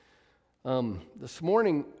This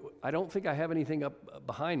morning, I don't think I have anything up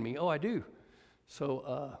behind me. Oh, I do.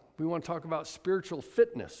 So we want to talk about spiritual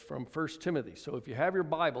fitness from 1 Timothy. So if you have your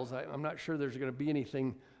Bibles, I'm not sure there's going to be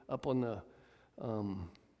anything up on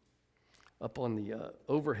the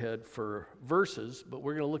overhead for verses, but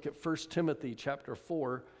we're going to look at 1 Timothy chapter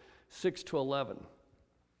 4, 6 to 11.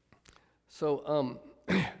 So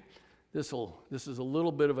this is a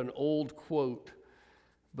little bit of an old quote,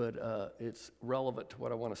 but it's relevant to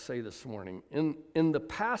what I want to say this morning. In the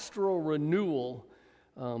Pastoral Renewal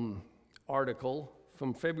article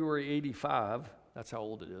from February 85, that's how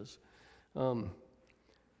old it is, the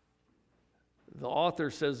author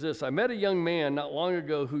says this: I met a young man not long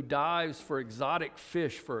ago who dives for exotic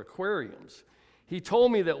fish for aquariums. He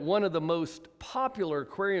told me that one of the most popular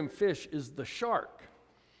aquarium fish is the shark.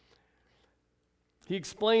 He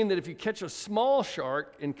explained that if you catch a small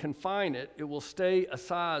shark and confine it, it will stay a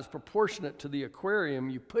size proportionate to the aquarium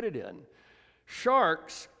you put it in.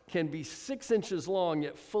 Sharks can be 6 inches long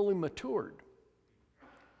yet fully matured.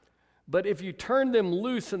 But if you turn them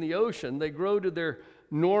loose in the ocean, they grow to their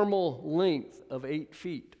normal length of 8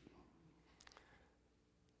 feet.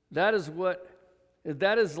 That is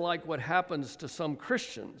like what happens to some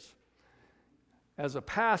Christians. As a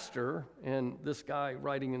pastor, and this guy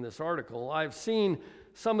writing in this article, I've seen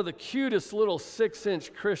some of the cutest little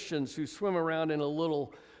 6-inch Christians who swim around in a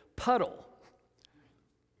little puddle.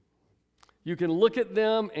 You can look at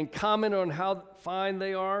them and comment on how fine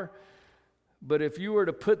they are, but if you were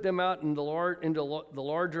to put them out into the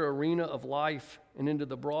larger arena of life and into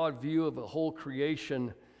the broad view of the whole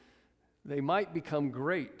creation, they might become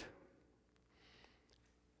great.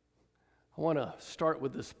 I want to start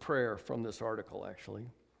with this prayer from this article, actually.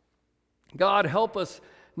 God, help us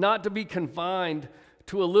not to be confined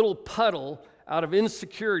to a little puddle out of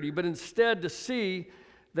insecurity, but instead to see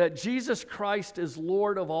that Jesus Christ is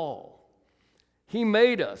Lord of all. He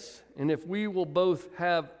made us, and if we will both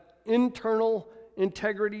have internal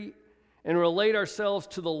integrity and relate ourselves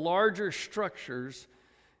to the larger structures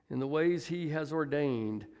in the ways He has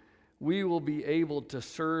ordained, we will be able to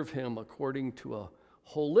serve Him according to a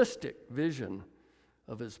holistic vision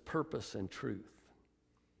of His purpose and truth.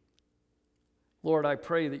 Lord, I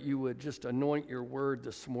pray that you would just anoint your word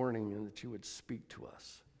this morning and that you would speak to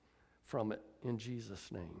us from it in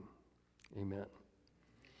Jesus' name. Amen.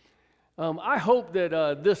 I hope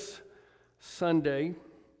that this Sunday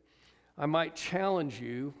I might challenge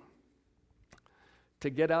you to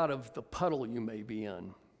get out of the puddle you may be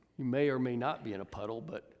in. You may or may not be in a puddle,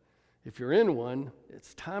 but if you're in one,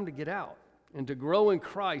 it's time to get out and to grow in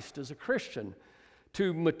Christ as a Christian,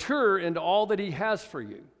 to mature into all that He has for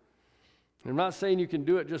you. I'm not saying you can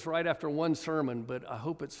do it just right after one sermon, but I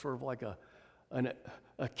hope it's sort of like a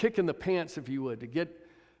kick in the pants, if you would, to get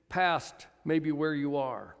past maybe where you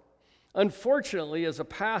are. Unfortunately, as a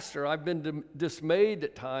pastor, I've been dismayed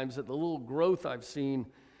at times at the little growth I've seen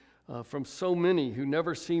from so many who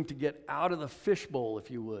never seem to get out of the fishbowl,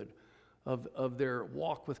 if you would, of their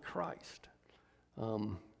walk with Christ.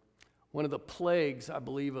 One of the plagues, I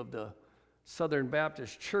believe, of the Southern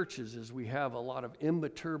Baptist churches is we have a lot of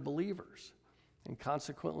immature believers. And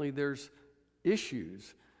consequently, there's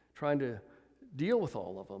issues trying to deal with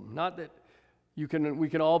all of them. Not that we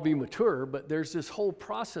can all be mature, but there's this whole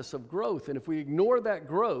process of growth. And if we ignore that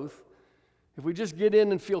growth, if we just get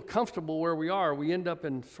in and feel comfortable where we are, we end up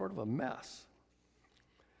in sort of a mess.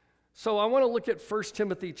 So I want to look at 1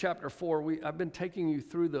 Timothy chapter 4. I've been taking you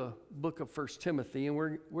through the book of 1 Timothy, and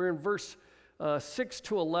we're in verse 6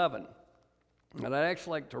 to 11. And I'd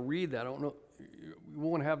actually like to read that. I don't know, we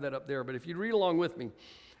won't have that up there, but if you'd read along with me.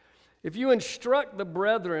 If you instruct the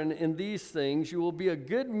brethren in these things, you will be a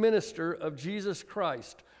good minister of Jesus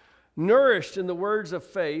Christ, nourished in the words of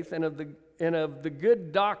faith and of the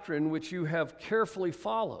good doctrine which you have carefully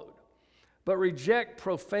followed. But reject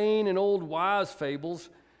profane and old wise fables,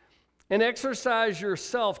 and exercise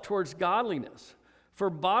yourself towards godliness. For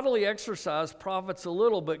bodily exercise profits a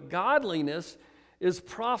little, but godliness is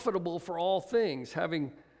profitable for all things,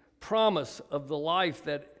 having promise of the life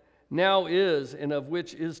that now is and of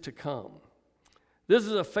which is to come. This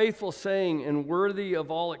is a faithful saying and worthy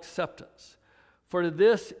of all acceptance. For to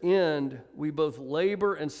this end we both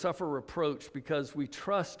labor and suffer reproach, because we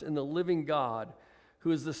trust in the living God,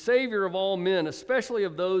 who is the Savior of all men, especially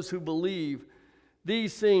of those who believe.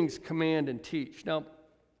 These things command and teach. Now,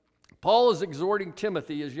 Paul is exhorting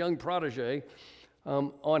Timothy, his young protege,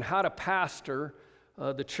 on how to pastor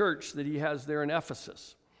the church that he has there in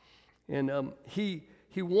Ephesus. And he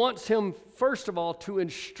wants him, first of all, to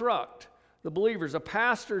instruct the believers. A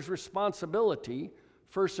pastor's responsibility,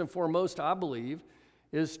 first and foremost, I believe,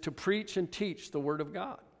 is to preach and teach the Word of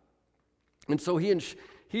God. And so he's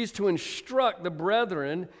to instruct the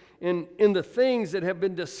brethren in the things that have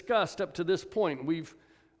been discussed up to this point.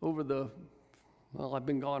 I've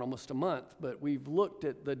been gone almost a month, but we've looked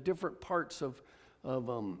at the different parts of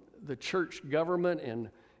the church government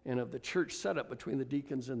and of the church setup between the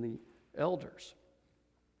deacons and the elders.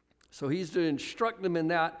 So he's to instruct them in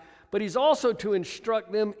that, but he's also to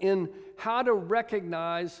instruct them in how to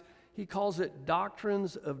recognize, he calls it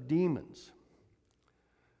doctrines of demons.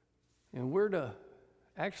 And we're to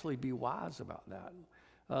actually be wise about that.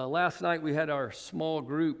 Last night we had our small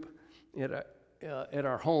group at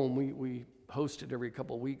our home. We hosted every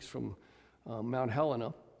couple of weeks from Mount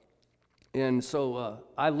Helena. And so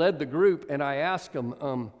I led the group, and I asked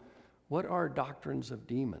them, what are doctrines of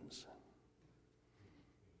demons?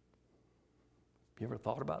 You ever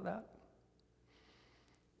thought about that?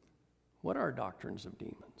 What are doctrines of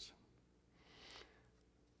demons?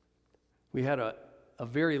 We had a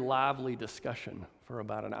very lively discussion for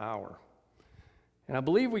about an hour. And I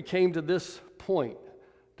believe we came to this point.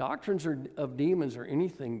 Doctrines of demons are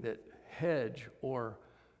anything that hedge or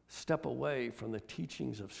step away from the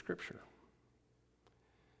teachings of Scripture.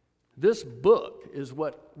 This book is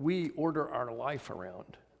what we order our life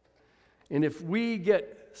around. And if we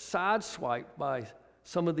get sideswiped by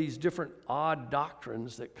some of these different odd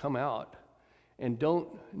doctrines that come out and don't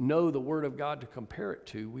know the Word of God to compare it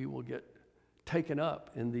to, we will get taken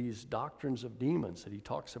up in these doctrines of demons that he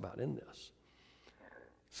talks about in this.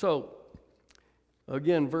 So,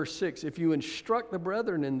 again, verse 6, if you instruct the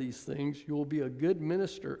brethren in these things, you will be a good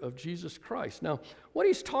minister of Jesus Christ. Now, what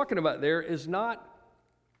he's talking about there is not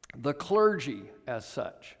the clergy as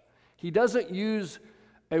such. He doesn't use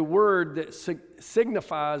a word that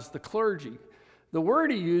signifies the clergy. The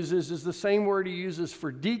word he uses is the same word he uses for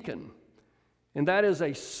deacon, and that is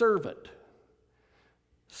a servant.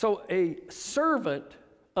 So a servant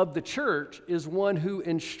of the church is one who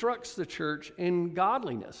instructs the church in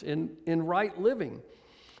godliness, in right living.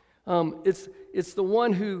 It's the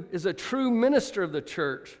one who is a true minister of the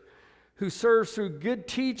church, who serves through good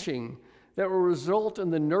teaching that will result in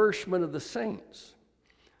the nourishment of the saints.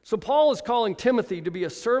 So Paul is calling Timothy to be a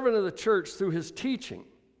servant of the church through his teaching.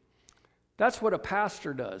 That's what a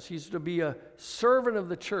pastor does. He's to be a servant of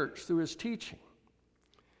the church through his teaching.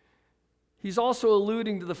 He's also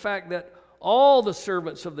alluding to the fact that all the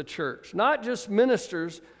servants of the church, not just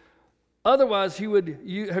ministers, otherwise he would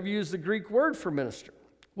have used the Greek word for minister.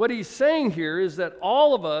 What he's saying here is that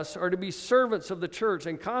all of us are to be servants of the church,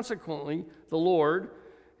 and consequently the Lord,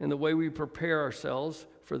 and the way we prepare ourselves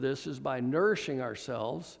for this is by nourishing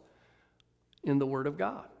ourselves in the Word of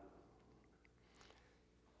God.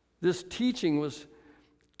 This teaching was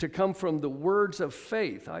to come from the words of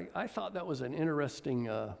faith. I thought that was an interesting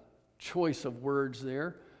choice of words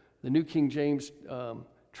there. The New King James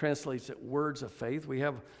translates it words of faith. We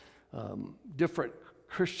have different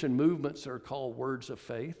Christian movements that are called words of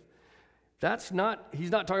faith. He's not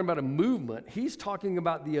talking about a movement. He's talking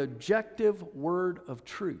about the objective word of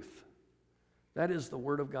truth. That is the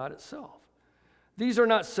Word of God itself. These are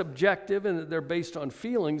not subjective in that they're based on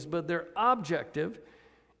feelings, but they're objective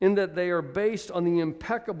in that they are based on the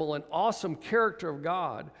impeccable and awesome character of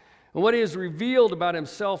God and what He has revealed about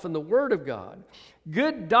Himself in the Word of God.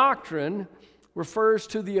 Good doctrine refers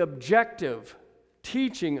to the objective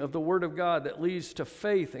teaching of the Word of God that leads to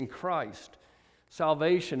faith in Christ,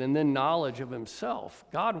 salvation, and then knowledge of Himself.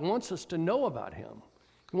 God wants us to know about Him.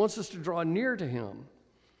 He wants us to draw near to Him.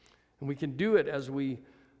 And we can do it as we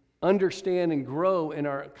understand and grow in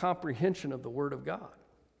our comprehension of the Word of God.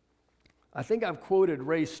 I think I've quoted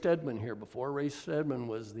Ray Stedman here before. Ray Stedman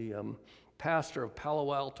was the pastor of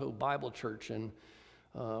Palo Alto Bible Church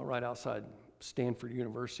right outside Stanford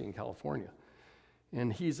University in California.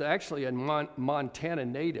 And he's actually a Montana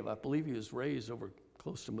native. I believe he was raised over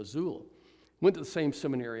close to Missoula. Went to the same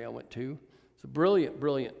seminary I went to. He's a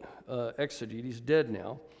brilliant exegete. He's dead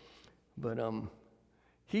now. But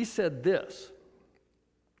he said this: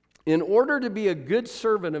 in order to be a good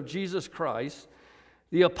servant of Jesus Christ,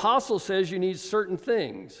 the apostle says you need certain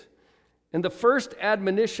things. And the first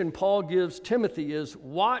admonition Paul gives Timothy is,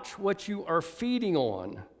 watch what you are feeding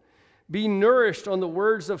on. Be nourished on the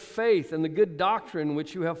words of faith and the good doctrine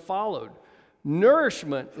which you have followed.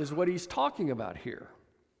 Nourishment is what he's talking about here.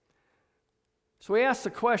 So he asks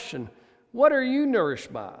the question, what are you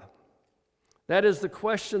nourished by? That is the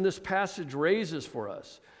question this passage raises for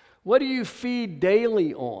us. What do you feed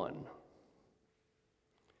daily on?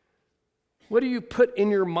 What do you put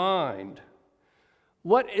in your mind?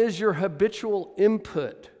 What is your habitual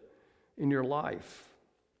input in your life?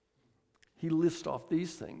 He lists off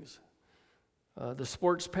these things. The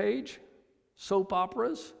sports page, soap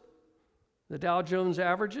operas, the Dow Jones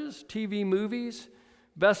averages, TV movies,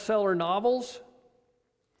 bestseller novels.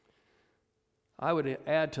 I would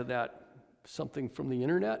add to that something from the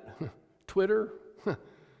internet, Twitter,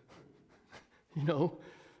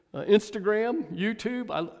 Instagram,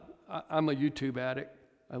 YouTube. I'm a YouTube addict.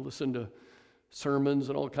 I listen to sermons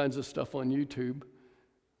and all kinds of stuff on YouTube.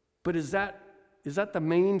 But is that the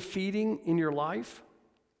main feeding in your life?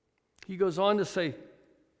 He goes on to say,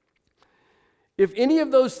 if any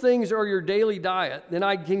of those things are your daily diet, then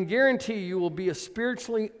I can guarantee you will be a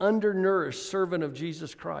spiritually undernourished servant of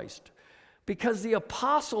Jesus Christ. Because the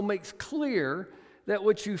apostle makes clear that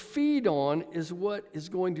what you feed on is what is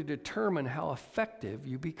going to determine how effective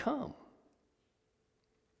you become.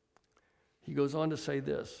 He goes on to say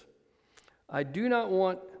this, I do not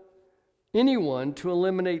want anyone to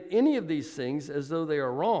eliminate any of these things as though they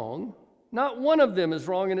are wrong. Not one of them is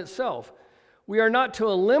wrong in itself. We are not to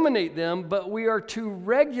eliminate them, but we are to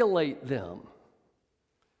regulate them.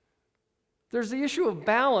 There's the issue of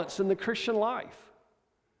balance in the Christian life.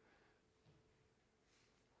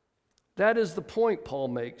 That is the point Paul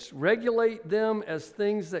makes. Regulate them as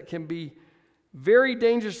things that can be very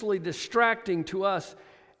dangerously distracting to us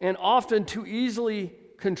and often too easily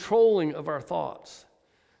controlling of our thoughts.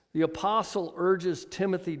 The apostle urges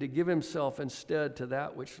Timothy to give himself instead to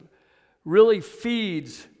that which really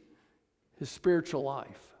feeds his spiritual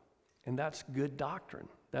life. And that's good doctrine.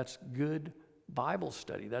 That's good Bible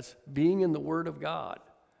study. That's being in the Word of God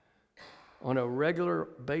on a regular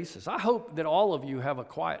basis. I hope that all of you have a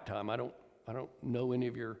quiet time. I don't know any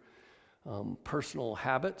of your personal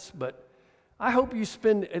habits, but I hope you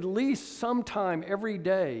spend at least some time every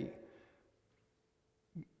day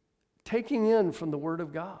taking in from the Word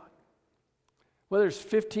of God. Whether it's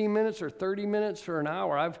 15 minutes or 30 minutes or an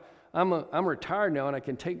hour. I'm retired now and I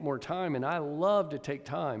can take more time, and I love to take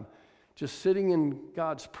time just sitting in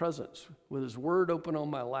God's presence with His Word open on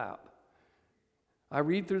my lap. I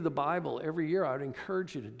read through the Bible every year. I would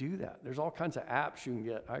encourage you to do that. There's all kinds of apps you can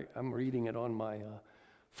get. I'm reading it on my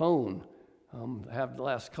phone. I have the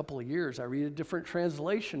last couple of years. I read a different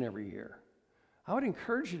translation every year. I would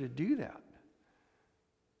encourage you to do that.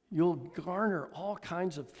 You'll garner all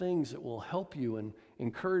kinds of things that will help you and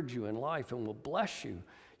encourage you in life and will bless you.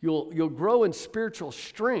 You'll grow in spiritual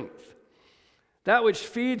strength. That which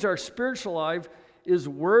feeds our spiritual life is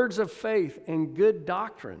words of faith and good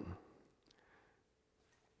doctrine.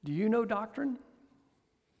 Do you know doctrine?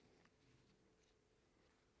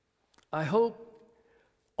 I hope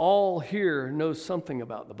all here know something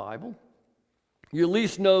about the Bible. You at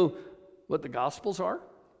least know what the Gospels are.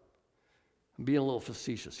 I'm being a little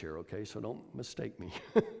facetious here, okay, so don't mistake me.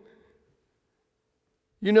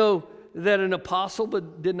 You know that an apostle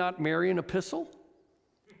did not marry an epistle?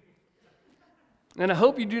 And I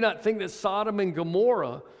hope you do not think that Sodom and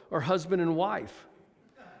Gomorrah are husband and wife.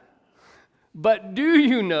 But do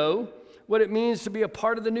you know what it means to be a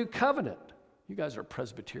part of the new covenant? You guys are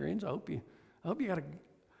Presbyterians. I hope you got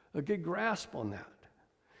a good grasp on that.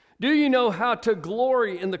 Do you know how to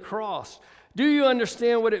glory in the cross? Do you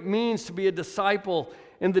understand what it means to be a disciple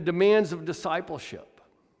and the demands of discipleship?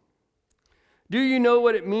 Do you know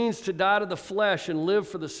what it means to die to the flesh and live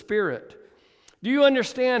for the Spirit? Do you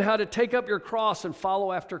understand how to take up your cross and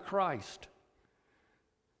follow after Christ?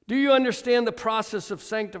 Do you understand the process of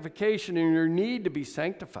sanctification and your need to be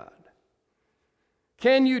sanctified?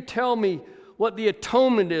 Can you tell me what the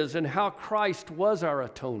atonement is and how Christ was our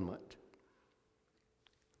atonement?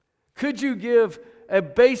 Could you give a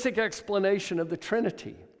basic explanation of the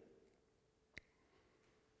Trinity?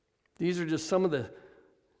 These are just some of the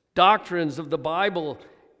doctrines of the Bible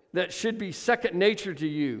that should be second nature to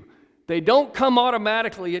you. They don't come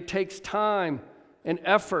automatically. It takes time and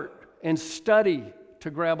effort and study to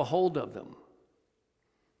grab a hold of them.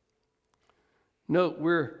 Note,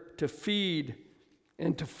 we're to feed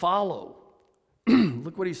and to follow.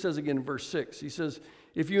 Look what he says again in verse 6. He says,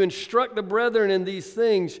 if you instruct the brethren in these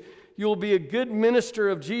things, you will be a good minister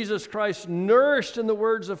of Jesus Christ, nourished in the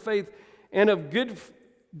words of faith and of good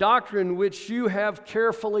doctrine which you have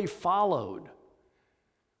carefully followed.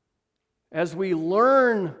 As we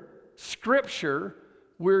learn Scripture,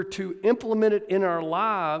 we're to implement it in our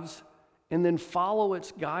lives and then follow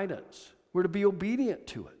its guidance. We're to be obedient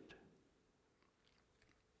to it.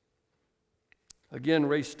 Again,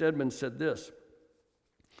 Ray Stedman said this.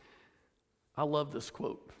 I love this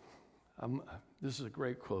quote. This is a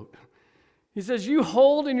great quote. He says, you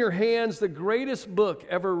hold in your hands the greatest book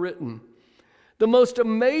ever written, the most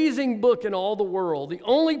amazing book in all the world, the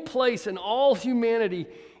only place in all humanity,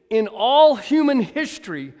 in all human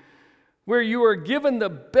history, where you are given the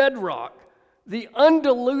bedrock, the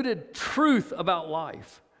undiluted truth about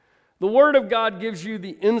life, The Word of God gives you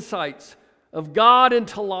the insights of God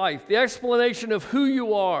into life, the explanation of who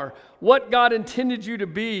you are, what God intended you to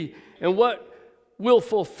be, and what will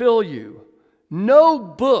fulfill you. No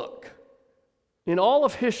book in all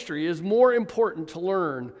of history is more important to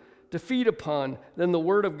learn, to feed upon, than the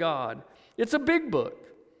Word of God. It's a big book.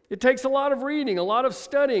 It takes a lot of reading, a lot of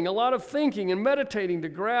studying, a lot of thinking and meditating to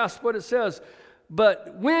grasp what it says.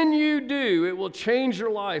 But when you do, it will change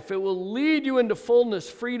your life. It will lead you into fullness,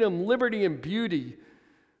 freedom, liberty, and beauty.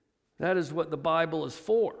 That is what the Bible is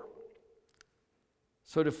for.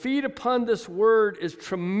 So to feed upon this word is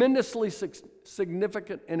tremendously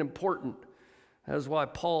significant and important. That is why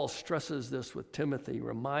Paul stresses this with Timothy,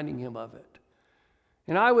 reminding him of it.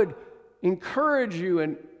 And I would encourage you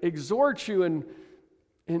and exhort you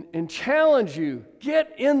and challenge you,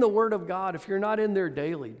 get in the Word of God. If you're not in there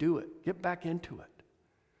daily, do it. Get back into it.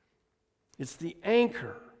 It's the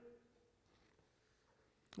anchor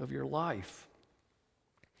of your life.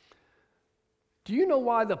 Do you know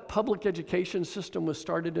why the public education system was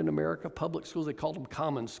started in America? Public schools, they called them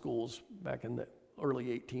common schools back in the early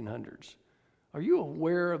 1800s. Are you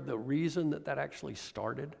aware of the reason that actually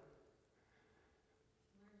started?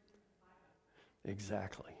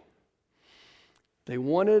 Exactly. They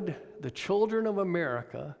wanted the children of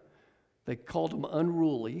America, they called them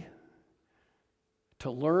unruly, to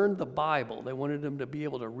learn the Bible. They wanted them to be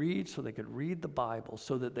able to read so they could read the Bible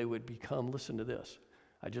so that they would become, listen to this,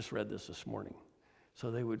 I just read this morning, so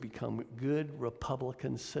they would become good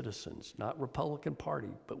Republican citizens, not Republican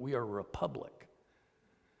Party, but we are a republic.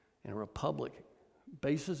 And a republic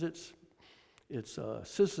bases its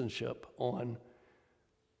citizenship on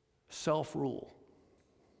self-rule.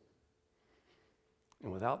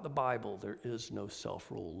 And without the Bible, there is no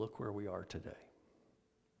self-rule. Look where we are today.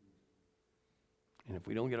 And if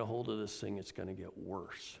we don't get a hold of this thing, it's going to get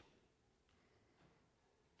worse.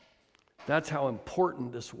 That's how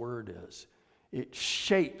important this word is. It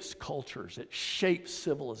shapes cultures. It shapes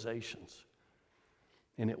civilizations.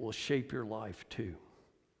 And it will shape your life too.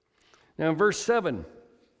 Now in verse 7,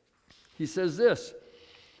 he says this,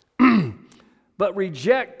 but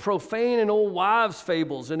reject profane and old wives'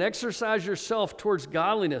 fables and exercise yourself towards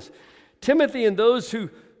godliness. Timothy and those who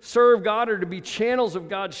serve God are to be channels of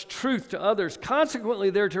God's truth to others. Consequently,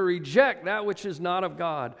 they're to reject that which is not of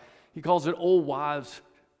God. He calls it old wives'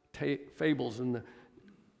 fables in the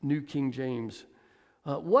New King James.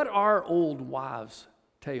 What are old wives'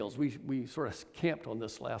 tales? We sort of camped on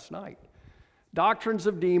this last night. Doctrines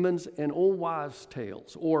of demons and old wives'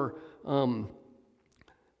 tales, or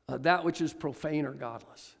that which is profane or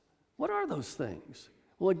godless. What are those things?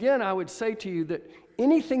 Well, again, I would say to you that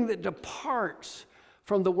anything that departs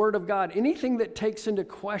from the Word of God, anything that takes into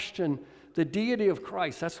question the deity of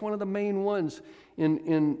Christ, that's one of the main ones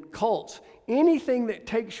in cults. Anything that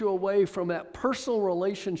takes you away from that personal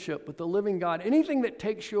relationship with the living God, anything that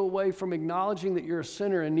takes you away from acknowledging that you're a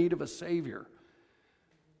sinner in need of a Savior,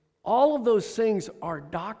 all of those things are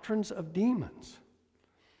doctrines of demons.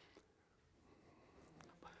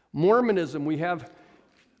 Mormonism, we have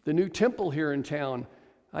the new temple here in town.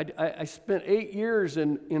 I spent 8 years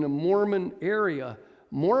in a Mormon area.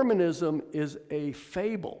 Mormonism is a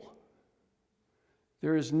fable.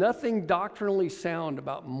 There is nothing doctrinally sound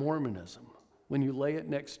about Mormonism when you lay it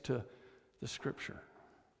next to the Scripture.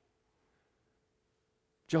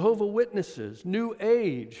 Jehovah's Witnesses, New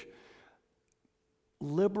Age,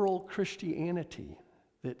 liberal Christianity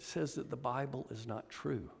that says that the Bible is not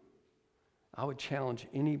true. I would challenge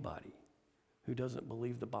anybody who doesn't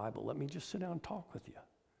believe the Bible, let me just sit down and talk with you.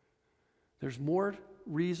 There's more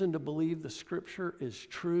reason to believe the Scripture is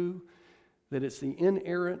true, that it's the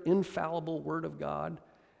inerrant, infallible Word of God,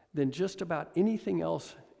 than just about anything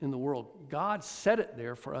else in the world. God set it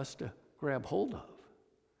there for us to grab hold of.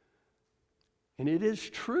 And it is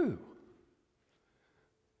true.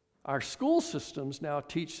 Our school systems now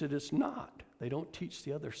teach that it's not. They don't teach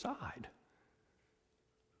the other side.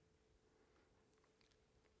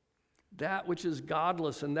 That which is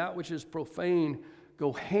godless and that which is profane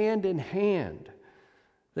go hand in hand.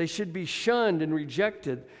 They should be shunned and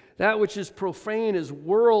rejected. That which is profane is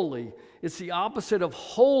worldly. It's the opposite of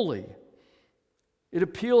holy. It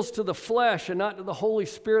appeals to the flesh and not to the Holy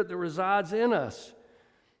Spirit that resides in us.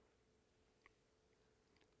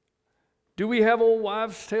 Do we have old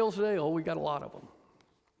wives' tales today? Oh, we got a lot of them.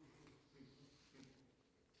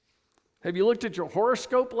 Have you looked at your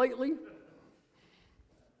horoscope lately?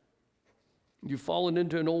 You've fallen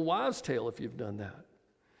into an old wives' tale if you've done that.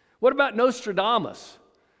 What about Nostradamus?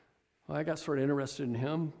 Well, I got sort of interested in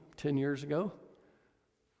him 10 years ago.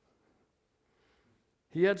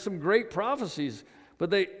 He had some great prophecies,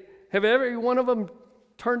 but have every one of them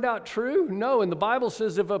turned out true? No, and the Bible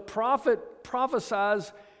says if a prophet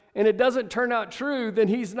prophesies and it doesn't turn out true, then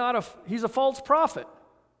he's a false prophet.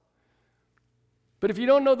 But if you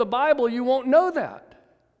don't know the Bible, you won't know that.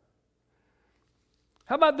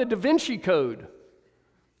 How about the Da Vinci Code?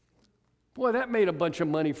 Boy, that made a bunch of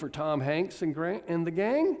money for Tom Hanks and the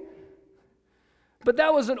gang. But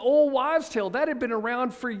that was an old wives' tale. That had been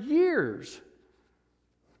around for years.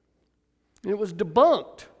 And it was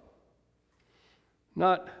debunked.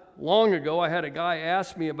 Not long ago, I had a guy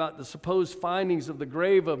ask me about the supposed findings of the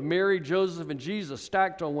grave of Mary, Joseph, and Jesus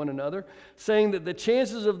stacked on one another, saying that the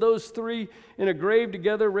chances of those three in a grave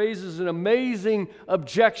together raises an amazing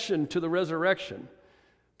objection to the resurrection.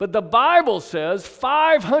 But the Bible says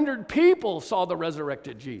 500 people saw the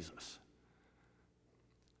resurrected Jesus.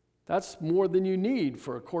 That's more than you need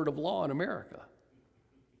for a court of law in America.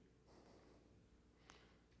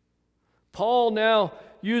 Paul now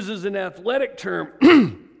uses an athletic term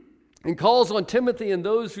and calls on Timothy and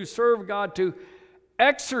those who serve God to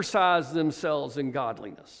exercise themselves in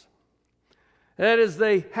godliness. That is,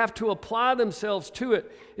 they have to apply themselves to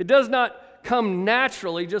it. It does not come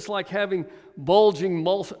naturally, just like having bulging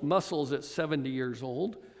muscles at 70 years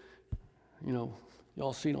old. You know,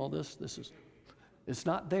 y'all seen all this? It's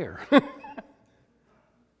not there.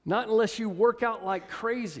 Not unless you work out like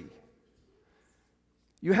crazy.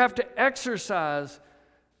 You have to exercise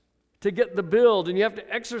to get the build, and you have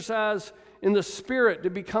to exercise in the Spirit to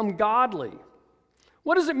become godly.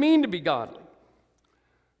 What does it mean to be godly?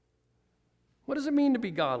 What does it mean to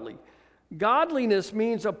be godly? Godliness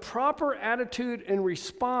means a proper attitude and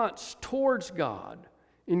response towards God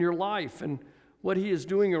in your life and what He is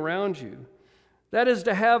doing around you. That is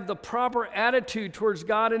to have the proper attitude towards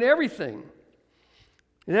God in everything.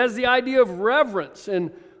 It has the idea of reverence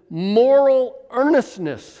and moral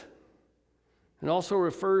earnestness. It also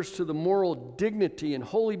refers to the moral dignity and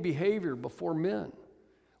holy behavior before men.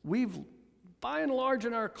 By and large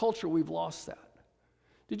in our culture, we've lost that.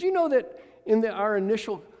 Did you know that in our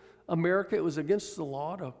initial America, it was against the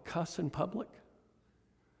law to cuss in public?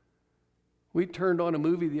 We turned on a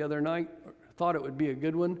movie the other night, thought it would be a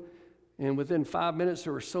good one, and within 5 minutes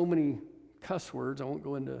there were so many cuss words,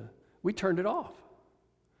 we turned it off.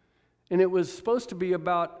 And it was supposed to be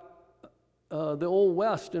about the Old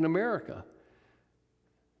West in America.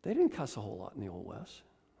 They didn't cuss a whole lot in the Old West.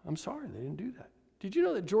 I'm sorry, they didn't do that. Did you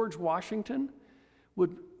know that George Washington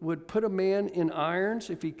would put a man in irons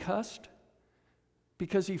if he cussed?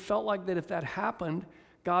 Because he felt like that if that happened,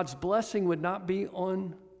 God's blessing would not be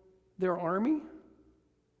on their army.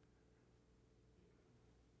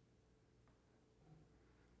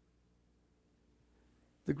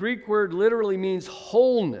 The Greek word literally means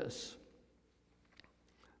wholeness,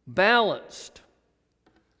 balanced,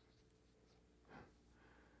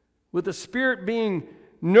 with the spirit being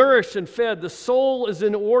nourished and fed. The soul is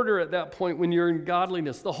in order at that point when you're in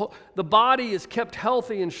godliness. The body is kept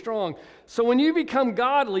healthy and strong. So when you become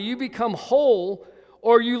godly, you become whole,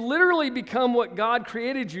 or you literally become what God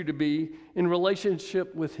created you to be in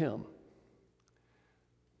relationship with Him.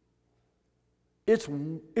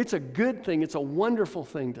 It's a good thing. It's a wonderful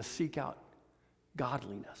thing to seek out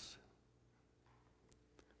godliness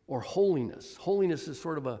or holiness. Holiness is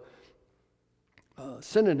sort of a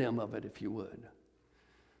synonym of it, if you would.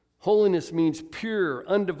 Holiness means pure,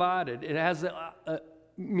 undivided. It has a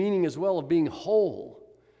meaning as well of being whole.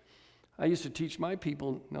 I used to teach my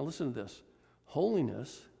people, now listen to this,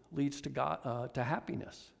 holiness leads to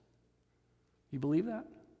happiness. You believe that?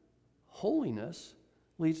 Holiness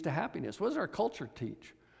leads to happiness. What does our culture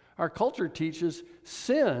teach? Our culture teaches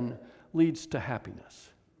sin leads to happiness.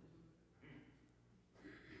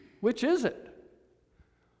 Which is it?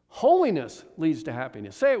 Holiness leads to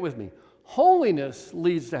happiness. Say it with me. Holiness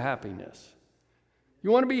leads to happiness.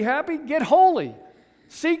 You want to be happy? Get holy.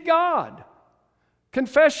 Seek God.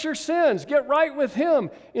 Confess your sins. Get right with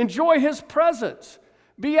Him. Enjoy His presence.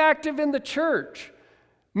 Be active in the church.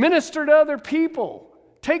 Minister to other people.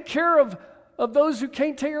 Take care of those who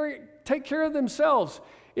can't take care of themselves.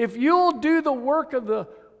 If you'll do the work of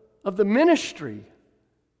the ministry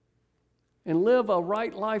and live a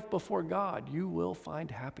right life before God, you will find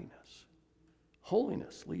happiness.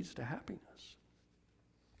 Holiness leads to happiness.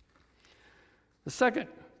 The second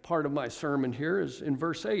part of my sermon here is in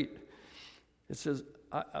verse 8. It says,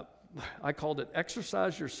 I called it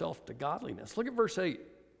exercise yourself to godliness. Look at verse 8.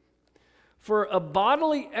 For a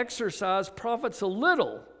bodily exercise profits a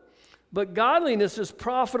little, but godliness is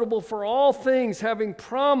profitable for all things, having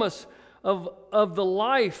promise of the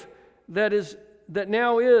life that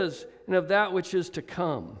now is, and of that which is to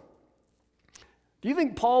come. Do you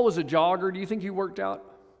think Paul was a jogger? Do you think he worked out?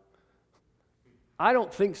 I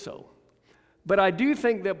don't think so. But I do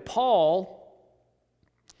think that Paul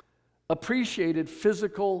appreciated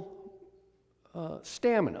physical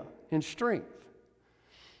stamina and strength.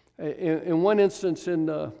 In one instance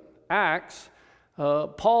in Acts,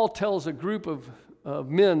 Paul tells a group of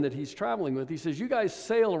men that he's traveling with, he says, you guys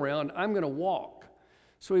sail around, I'm going to walk.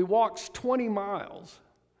 So he walks 20 miles.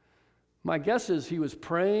 My guess is he was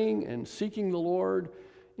praying and seeking the Lord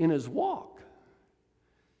in his walk,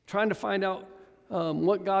 trying to find out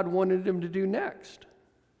what God wanted him to do next.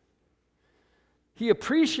 He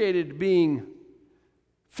appreciated being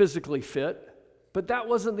physically fit, but that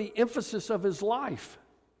wasn't the emphasis of his life.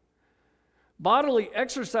 Bodily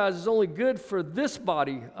exercise is only good for this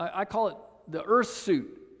body. I call it the earth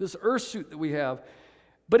suit, this earth suit that we have,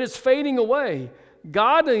 but it's fading away.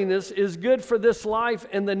 Godliness is good for this life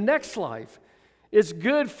and the next life. It's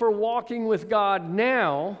good for walking with God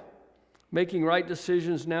now, making right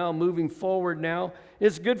decisions now, moving forward now.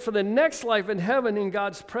 It's good for the next life in heaven in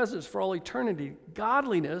God's presence for all eternity.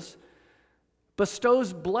 Godliness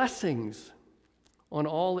bestows blessings on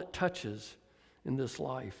all it touches in this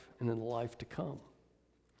life and in the life to come.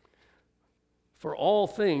 For all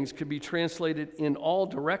things could be translated in all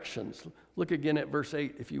directions. Look again at verse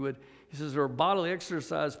 8, if you would. He says, our bodily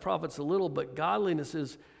exercise profits a little, but godliness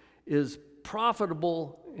is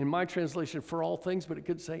profitable, in my translation, for all things, but it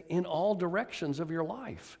could say in all directions of your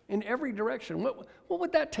life, in every direction. What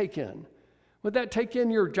would that take in? Would that take in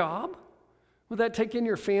your job? Would that take in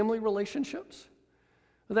your family relationships?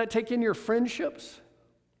 Would that take in your friendships?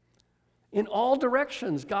 In all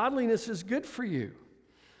directions, godliness is good for you.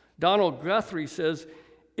 Donald Guthrie says,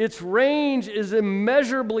 its range is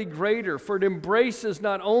immeasurably greater, for it embraces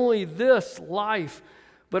not only this life,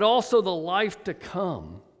 but also the life to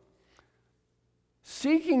come.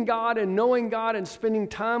 Seeking God and knowing God and spending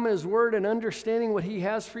time in His Word and understanding what He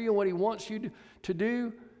has for you and what He wants you to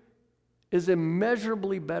do is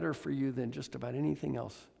immeasurably better for you than just about anything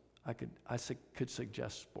else I could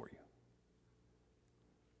suggest for you.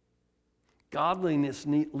 Godliness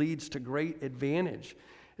leads to great advantage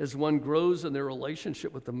as one grows in their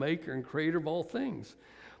relationship with the Maker and Creator of all things.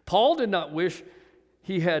 Paul did not wish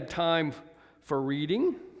he had time for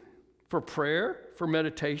reading, for prayer, for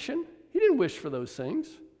meditation. He didn't wish for those things.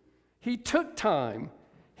 He took time.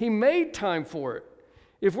 He made time for it.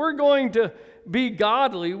 If we're going to be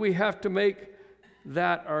godly, we have to make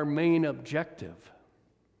that our main objective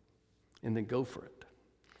and then go for it.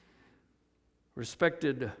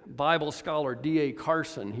 Respected Bible scholar D.A.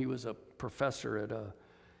 Carson, he was a professor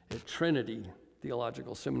at Trinity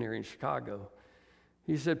Theological Seminary in Chicago.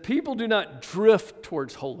 He said, people do not drift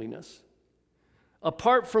towards holiness.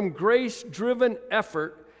 Apart from grace-driven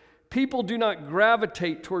effort, people do not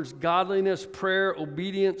gravitate towards godliness, prayer,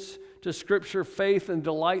 obedience to Scripture, faith, and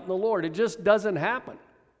delight in the Lord. It just doesn't happen.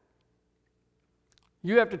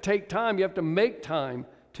 You have to take time. You have to make time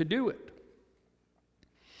to do it.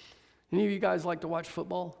 Any of you guys like to watch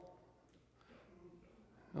football?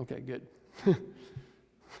 Okay, good.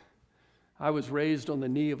 I was raised on the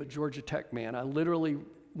knee of a Georgia Tech man. I literally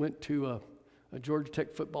went to a Georgia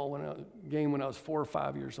Tech football game when I was 4 or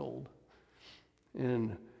 5 years old.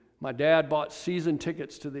 And my dad bought season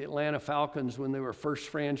tickets to the Atlanta Falcons when they were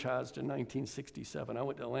first franchised in 1967. I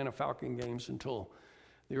went to Atlanta Falcon games until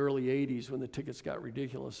the early 80s when the tickets got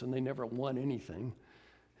ridiculous and they never won anything.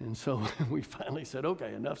 And so we finally said,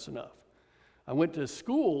 okay, enough's enough. I went to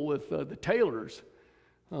school with the Taylors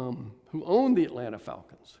who owned the Atlanta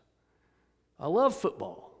Falcons. I love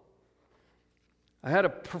football. I had a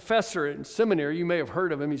professor in seminary. You may have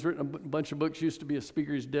heard of him. He's written a bunch of books, used to be a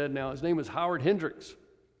speaker. He's dead now. His name was Howard Hendricks.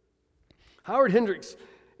 Howard Hendricks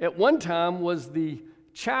at one time was the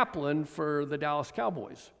chaplain for the Dallas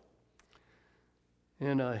Cowboys.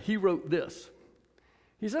 And he wrote this.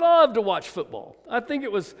 He said, I love to watch football. I think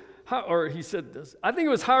it was Howard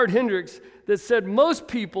Hendricks that said most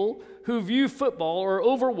people who view football are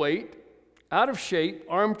overweight, out of shape,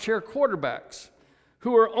 armchair quarterbacks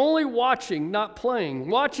who are only watching, not playing,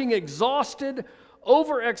 watching exhausted,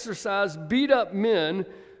 over-exercised, beat-up men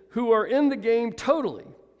who are in the game totally.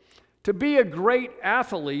 To be a great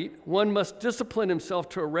athlete, one must discipline himself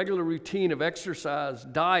to a regular routine of exercise,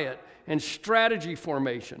 diet, and strategy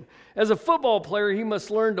formation. As a football player, he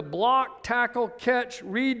must learn to block, tackle, catch,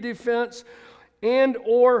 read defense, and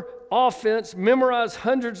or offense, memorize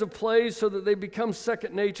hundreds of plays so that they become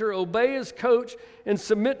second nature, obey his coach, and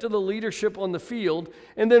submit to the leadership on the field,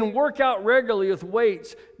 and then work out regularly with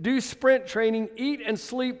weights, do sprint training, eat and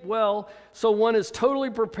sleep well, so one is totally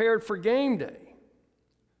prepared for game day.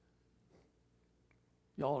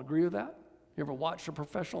 Y'all agree with that? You ever watched a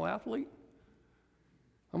professional athlete?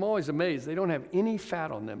 I'm always amazed. They don't have any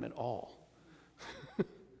fat on them at all.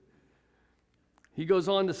 He goes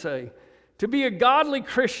on to say, to be a godly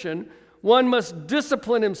Christian, one must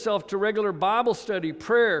discipline himself to regular Bible study,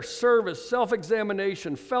 prayer, service,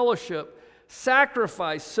 self-examination, fellowship,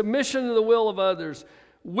 sacrifice, submission to the will of others,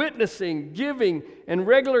 witnessing, giving, and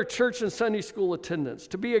regular church and Sunday school attendance.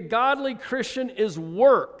 To be a godly Christian is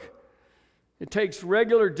work. It takes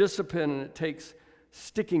regular discipline and it takes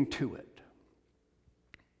sticking to it.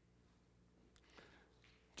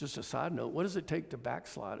 Just a side note, what does it take to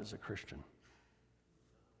backslide as a Christian?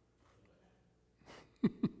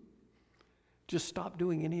 Just stop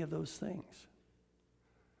doing any of those things.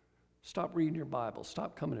 Stop reading your Bible.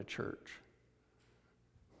 Stop coming to church.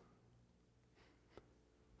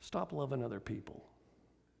 Stop loving other people.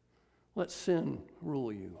 Let sin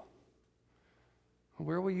rule you.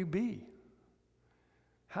 Where will you be?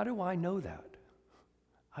 How do I know that?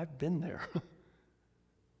 I've been there.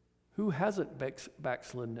 Who hasn't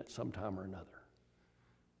backslidden at some time or another?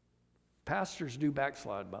 Pastors do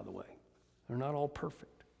backslide, by the way. They're not all perfect.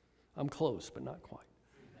 I'm close, but not quite.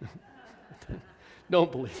 Don't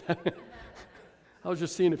believe that. I was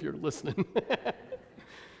just seeing if you're listening.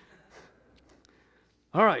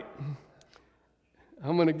 All right.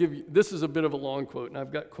 I'm going to give you, this is a bit of a long quote, and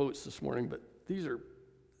I've got quotes this morning, but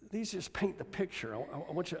these just paint the picture.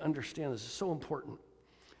 I want you to understand this is so important.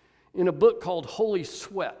 In a book called Holy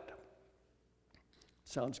Sweat,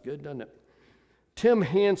 sounds good, doesn't it? Tim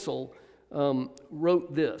Hansel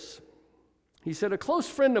wrote this. He said, a close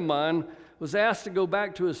friend of mine was asked to go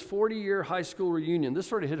back to his 40-year high school reunion. This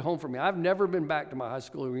sort of hit home for me. I've never been back to my high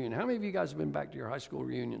school reunion. How many of you guys have been back to your high school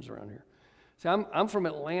reunions around here? See, I'm from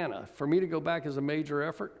Atlanta. For me to go back is a major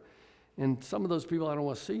effort, and some of those people I don't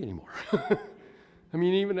want to see anymore. I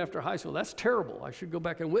mean, even after high school, that's terrible. I should go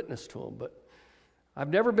back and witness to them, but I've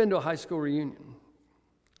never been to a high school reunion.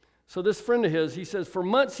 So this friend of his, he says, for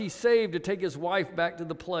months he saved to take his wife back to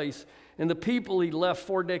the place and the people he left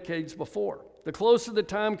 4 decades before. The closer the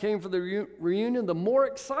time came for the reunion, the more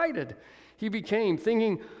excited he became,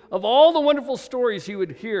 thinking of all the wonderful stories he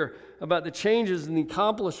would hear about the changes and the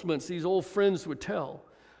accomplishments these old friends would tell.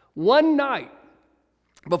 One night,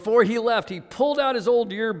 before he left, he pulled out his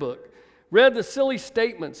old yearbook, read the silly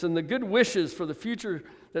statements and the good wishes for the future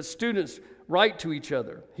that students write to each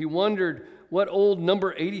other. He wondered what old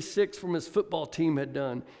number 86 from his football team had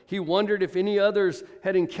done. He wondered if any others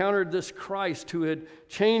had encountered this Christ who had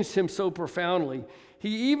changed him so profoundly.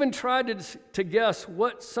 He even tried to guess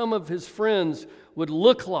what some of his friends would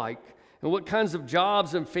look like and what kinds of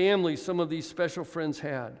jobs and families some of these special friends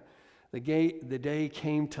had. The day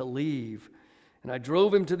came to leave, and I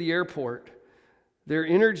drove him to the airport. Their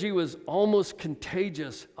energy was almost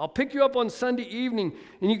contagious. I'll pick you up on Sunday evening,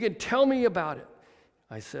 and you can tell me about it.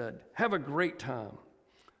 I said, have a great time.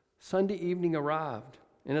 Sunday evening arrived,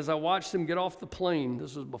 and as I watched them get off the plane,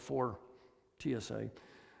 this was before TSA,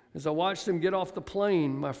 as I watched them get off the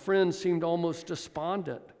plane, my friend seemed almost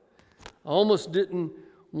despondent. I almost didn't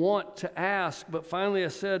want to ask, but finally I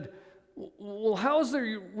said, well, how's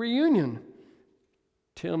the reunion?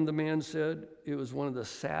 Tim, the man said, it was one of the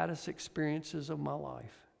saddest experiences of my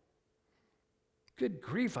life. Good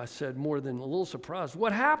grief, I said, more than a little surprised.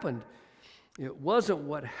 What happened? It wasn't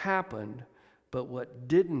what happened, but what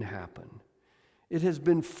didn't happen. It has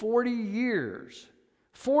been 40 years,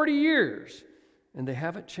 and they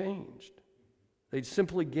haven't changed. They'd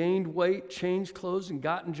simply gained weight, changed clothes, and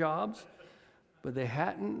gotten jobs, but they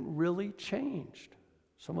hadn't really changed.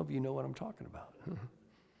 Some of you know what I'm talking about.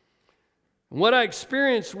 What I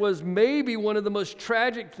experienced was maybe one of the most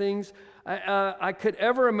tragic things I could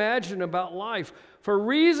ever imagine about life. For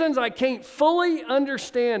reasons I can't fully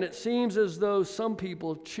understand, it seems as though some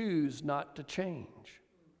people choose not to change.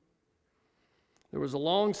 There was a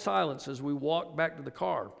long silence as we walked back to the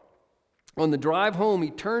car. On the drive home,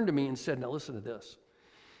 he turned to me and said, now listen to this.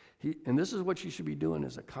 And this is what you should be doing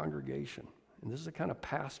as a congregation. And this is the kind of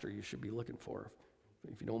pastor you should be looking for,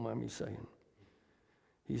 if you don't mind me saying.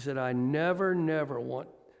 He said, I never want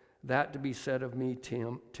that to be said of me,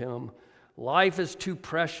 Tim. Life is too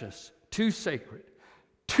precious, too sacred,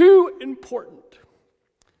 too important.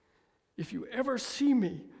 If you ever see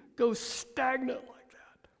me go stagnant like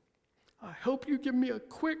that, I hope you give me a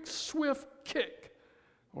quick, swift kick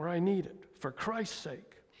where I need it, for Christ's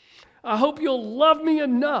sake. I hope you'll love me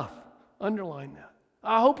enough, underline that.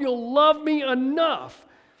 I hope you'll love me enough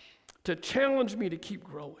to challenge me to keep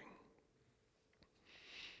growing.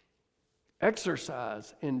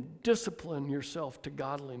 Exercise and discipline yourself to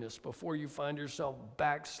godliness before you find yourself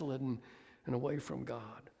backslidden and away from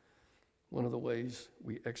God. One of the ways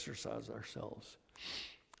we exercise ourselves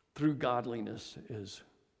through godliness is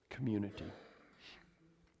community.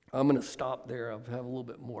 I'm going to stop there. I have a little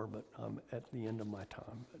bit more, but I'm at the end of my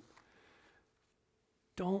time. But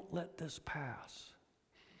don't let this pass.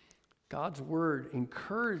 God's word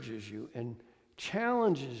encourages you and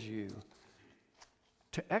challenges you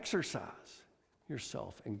to exercise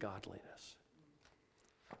yourself in godliness.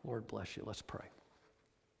 Lord bless you. Let's pray.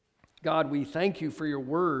 God, we thank you for your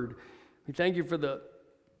word. We thank you for the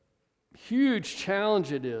huge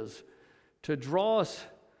challenge it is to draw us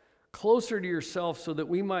closer to yourself so that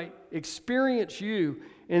we might experience you,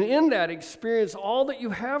 and in that experience all that you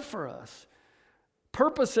have for us.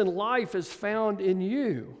 Purpose in life is found in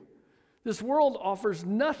you. This world offers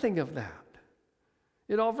nothing of that.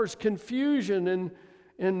 It offers confusion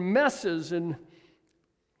and messes and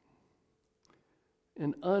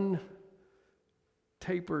untapered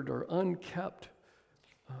or unkept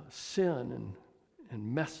sin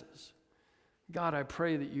and messes. God, I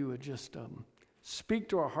pray that you would just speak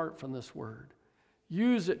to our heart from this word.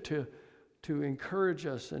 Use it to encourage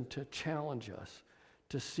us and to challenge us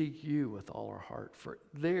to seek you with all our heart. For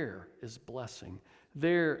there is blessing.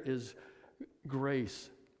 There is grace.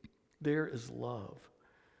 There is love.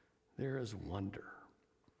 There is wonder.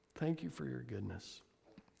 Thank you for your goodness.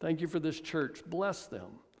 Thank you for this church. Bless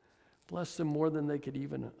them. Bless them more than they could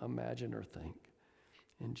even imagine or think.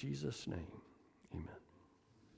 In Jesus' name, amen.